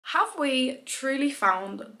Have we truly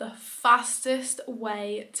found the fastest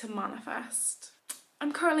way to manifest?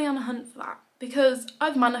 I'm currently on a hunt for that because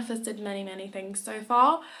I've manifested many things so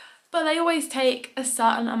far, but they always take a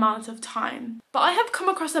certain amount of time. But I have come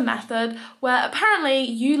across a method where apparently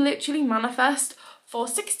you literally manifest for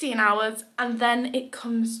 16 hours and then it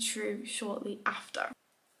comes true shortly after.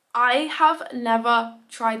 I have never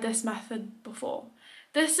tried this method before.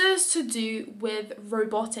 This is to do with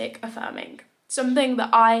robotic affirming, something that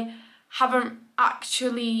I haven't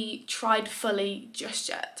actually tried fully just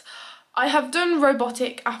yet. I have done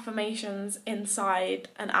robotic affirmations inside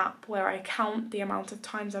an app where I count the amount of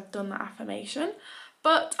times I've done that affirmation,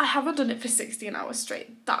 but I haven't done it for 16 hours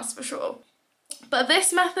straight, that's for sure. But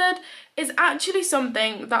this method is actually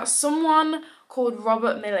something that someone called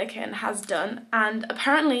Robert Millikin has done, and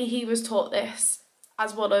apparently he was taught this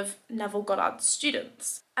as one of Neville Goddard's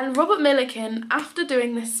students. And Robert Millikin, after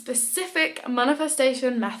doing this specific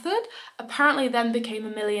manifestation method, apparently then became a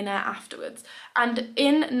millionaire afterwards. And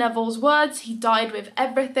in Neville's words, he died with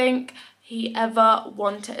everything he ever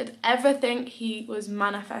wanted, everything he was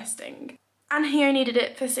manifesting. And he only did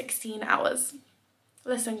it for 16 hours.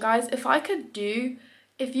 Listen guys,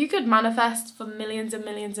 if you could manifest for millions and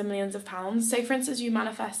millions and millions of pounds, say for instance you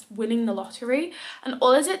manifest winning the lottery, and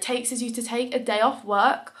all it takes is you to take a day off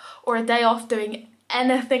work or a day off doing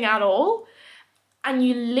anything at all, and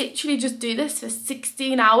you literally just do this for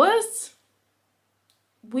 16 hours,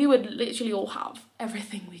 we would literally all have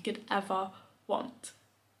everything we could ever want.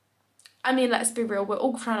 I mean, let's be real, we're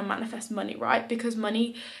all trying to manifest money, right? Because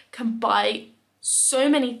money can buy so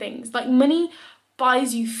many things. Like, money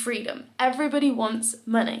buys you freedom. Everybody wants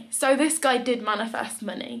money. So this guy did manifest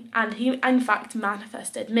money, and he in fact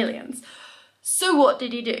manifested millions. So what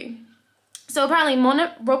did he do? So apparently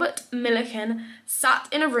Robert Millikin sat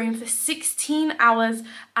in a room for 16 hours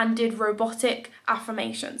and did robotic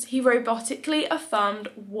affirmations. He robotically affirmed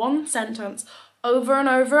one sentence over and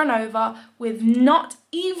over and over with not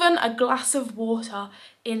even a glass of water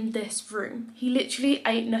in this room. He literally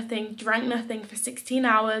ate nothing, drank nothing for 16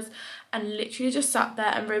 hours and literally just sat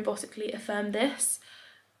there and robotically affirmed this.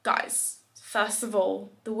 Guys, first of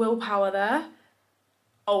all, the willpower there,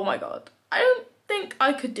 oh my god. I don't think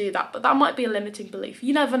I could do that, but that might be a limiting belief.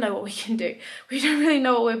 You never know what we can do. We don't really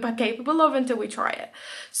know what we're capable of until we try it.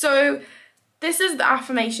 So this is the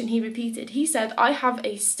affirmation he repeated. He said, I have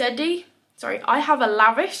a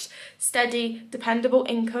lavish, steady, dependable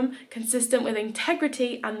income consistent with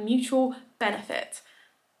integrity and mutual benefit.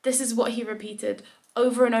 This is what he repeated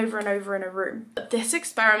over and over and over in a room. But this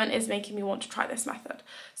experiment is making me want to try this method.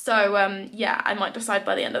 So yeah, I might decide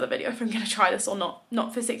by the end of the video if I'm going to try this or not.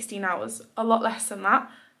 Not for 16 hours, a lot less than that,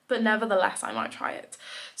 but nevertheless I might try it.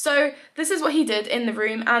 So this is what he did in the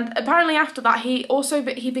room, and apparently after that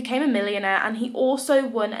he became a millionaire, and he also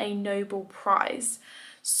won a Nobel Prize.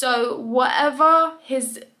 So whatever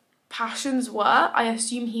his passions were, I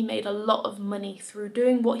assume he made a lot of money through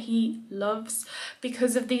doing what he loves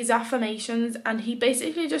because of these affirmations, and he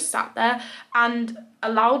basically just sat there and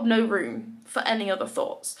allowed no room for any other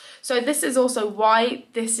thoughts. So this is also why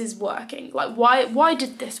this is working. Like, why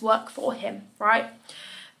did this work for him, right?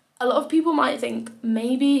 A lot of people might think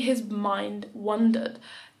maybe his mind wandered.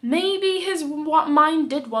 Maybe his mind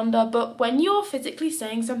did wander, but when you're physically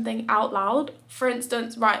saying something out loud, for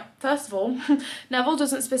instance, right, first of all, Neville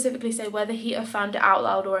doesn't specifically say whether he affirmed it out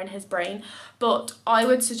loud or in his brain, but I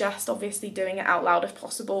would suggest obviously doing it out loud if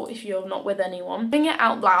possible, if you're not with anyone. Doing it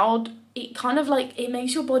out loud, it kind of like, it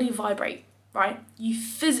makes your body vibrate, right? You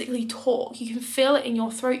physically talk, you can feel it in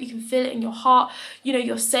your throat, you can feel it in your heart, you know,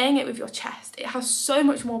 you're saying it with your chest. It has so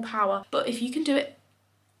much more power, but if you can do it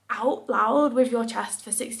out loud with your chest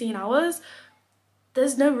for 16 hours,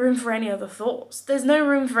 there's no room for any other thoughts. There's no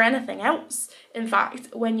room for anything else, in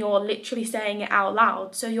fact, when you're literally saying it out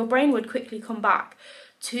loud. So your brain would quickly come back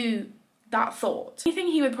to that thought. The only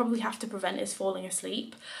thing he would probably have to prevent is falling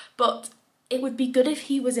asleep, but it would be good if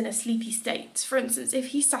he was in a sleepy state. For instance, if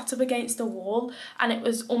he sat up against a wall and it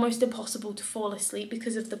was almost impossible to fall asleep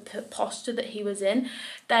because of the posture that he was in,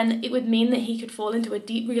 then it would mean that he could fall into a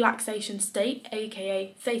deep relaxation state,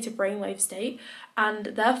 aka theta brainwave state, and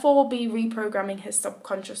therefore be reprogramming his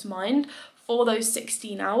subconscious mind for those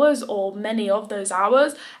 16 hours or many of those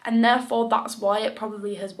hours, and therefore that's why it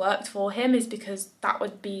probably has worked for him, is because that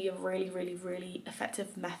would be a really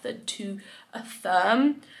effective method to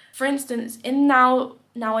affirm. For instance,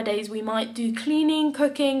 nowadays we might do cleaning,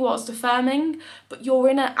 cooking whilst affirming, but you're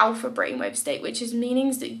in an alpha brainwave state, which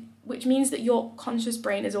means that your conscious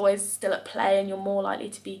brain is always still at play and you're more likely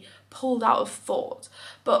to be pulled out of thought.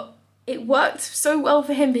 But it worked so well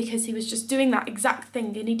for him because he was just doing that exact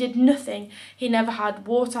thing and he did nothing. He never had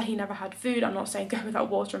water, he never had food. I'm not saying go without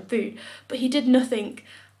water and food, but he did nothing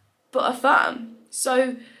but affirm.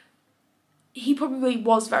 So he probably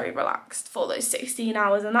was very relaxed for those 16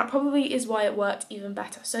 hours, and that probably is why it worked even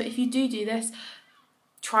better. So if you do this,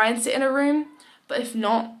 try and sit in a room, but if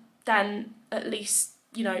not, then at least,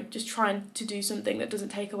 you know, just trying to do something that doesn't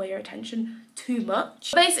take away your attention too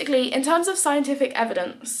much. Basically, in terms of scientific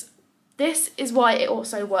evidence, this is why it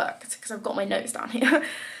also worked, because I've got my notes down here.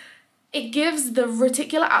 It gives the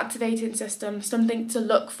reticular activating system something to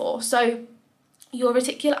look for. So your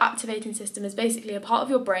reticular activating system is basically a part of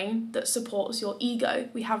your brain that supports your ego.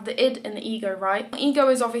 We have the id and the ego, right? Ego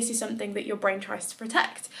is obviously something that your brain tries to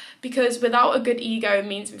protect, because without a good ego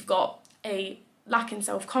means we've got a lack in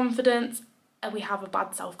self-confidence, and we have a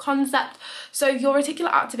bad self-concept. So your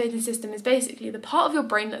reticular activating system is basically the part of your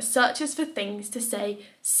brain that searches for things to say,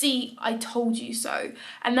 see, I told you so.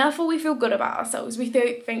 And therefore we feel good about ourselves. We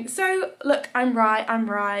think, so look, I'm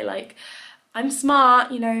right, like, I'm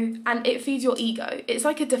smart, you know, and it feeds your ego. It's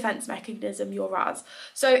like a defense mechanism, your RAS.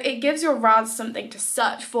 So it gives your RAS something to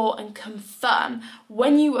search for and confirm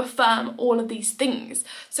when you affirm all of these things.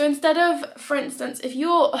 So instead of, for instance, if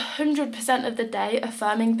you're 100% of the day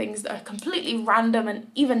affirming things that are completely random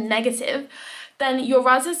and even negative, then your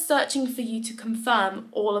RAS is searching for you to confirm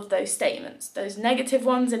all of those statements, those negative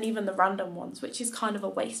ones and even the random ones, which is kind of a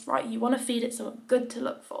waste, right? You want to feed it something good to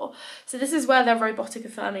look for. So this is where the robotic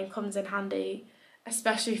affirming comes in handy,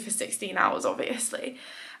 especially for 16 hours, obviously.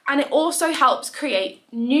 And it also helps create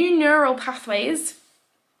new neural pathways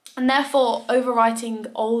and therefore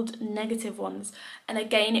overwriting old negative ones. And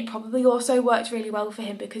again, it probably also worked really well for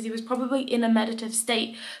him because he was probably in a meditative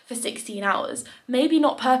state for 16 hours. Maybe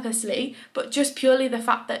not purposely, but just purely the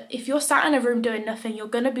fact that if you're sat in a room doing nothing, you're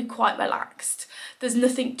going to be quite relaxed. There's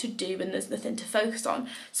nothing to do and there's nothing to focus on.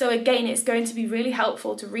 So again, it's going to be really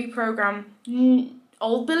helpful to reprogram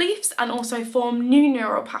old beliefs and also form new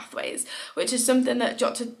neural pathways, which is something that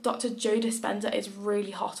Dr. Joe Dispenza is really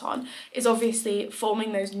hot on, is obviously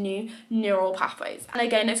forming those new neural pathways. And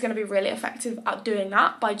again, it's going to be really effective at doing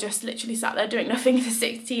that by just literally sat there doing nothing for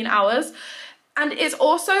 16 hours. And it's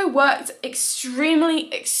also worked extremely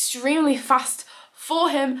fast for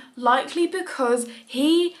him, likely because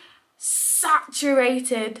he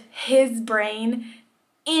saturated his brain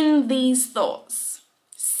in these thoughts.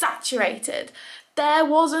 Saturated. There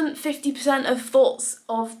wasn't 50% of thoughts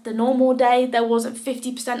of the normal day. There wasn't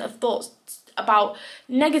 50% of thoughts about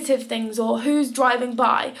negative things or who's driving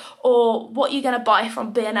by or what you're going to buy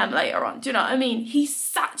from B&M later on. Do you know what I mean? He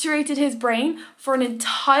saturated his brain for an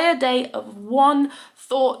entire day of one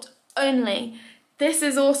thought only. This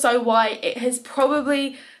is also why it has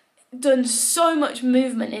probably done so much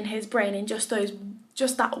movement in his brain in just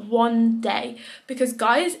that one day, because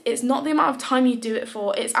guys, it's not the amount of time you do it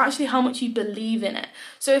for, it's actually how much you believe in it.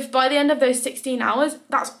 So if by the end of those 16 hours,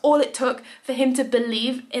 that's all it took for him to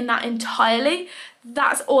believe in that entirely,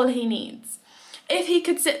 that's all he needs. If he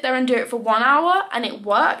could sit there and do it for 1 hour and it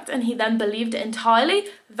worked and he then believed it entirely,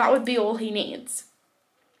 that would be all he needs.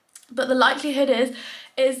 But the likelihood is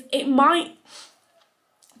it might.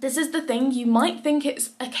 This is the thing, you might think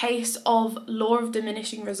it's a case of law of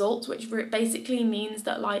diminishing results, which basically means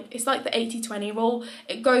that, like, it's like the 80-20 rule.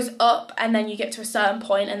 It goes up and then you get to a certain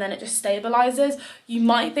point and then it just stabilizes. You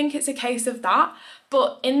might think it's a case of that,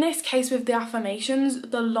 but in this case with the affirmations,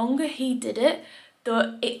 the longer he did it,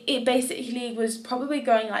 it basically was probably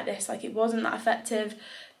going like this, like it wasn't that effective,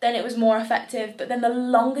 then it was more effective, but then the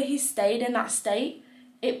longer he stayed in that state,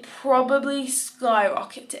 it probably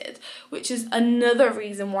skyrocketed, which is another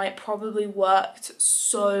reason why it probably worked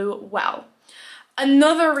so well.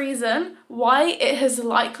 Another reason why it has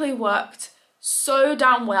likely worked so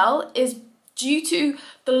damn well is due to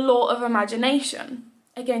the law of imagination.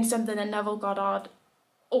 Again, something that Neville Goddard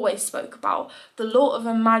always spoke about, the law of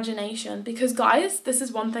imagination. Because guys, this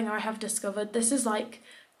is one thing I have discovered, this is like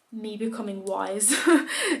me becoming wise,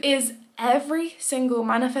 is every single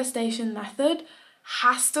manifestation method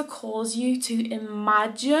has to cause you to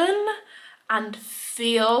imagine and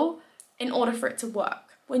feel in order for it to work.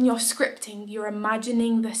 When you're scripting, you're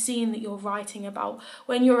imagining the scene that you're writing about.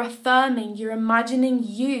 When you're affirming, you're imagining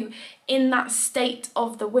you in that state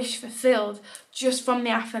of the wish fulfilled just from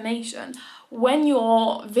the affirmation. When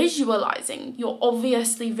you're visualizing, you're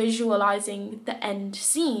obviously visualizing the end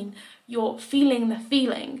scene. You're feeling the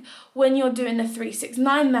feeling. When you're doing the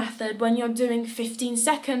 3-6-9 method, when you're doing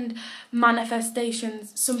 15-second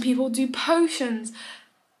manifestations, some people do potions.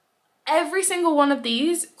 Every single one of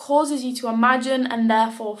these causes you to imagine and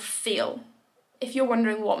therefore feel. If you're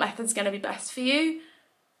wondering what method's going to be best for you,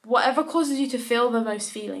 whatever causes you to feel the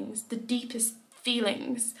most feelings, the deepest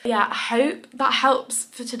feelings. Yeah, I hope that helps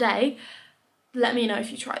for today. Let me know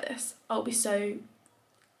if you try this. I'll be so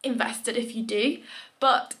invested if you do.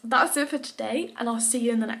 But that's it for today, and I'll see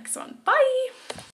you in the next one. Bye!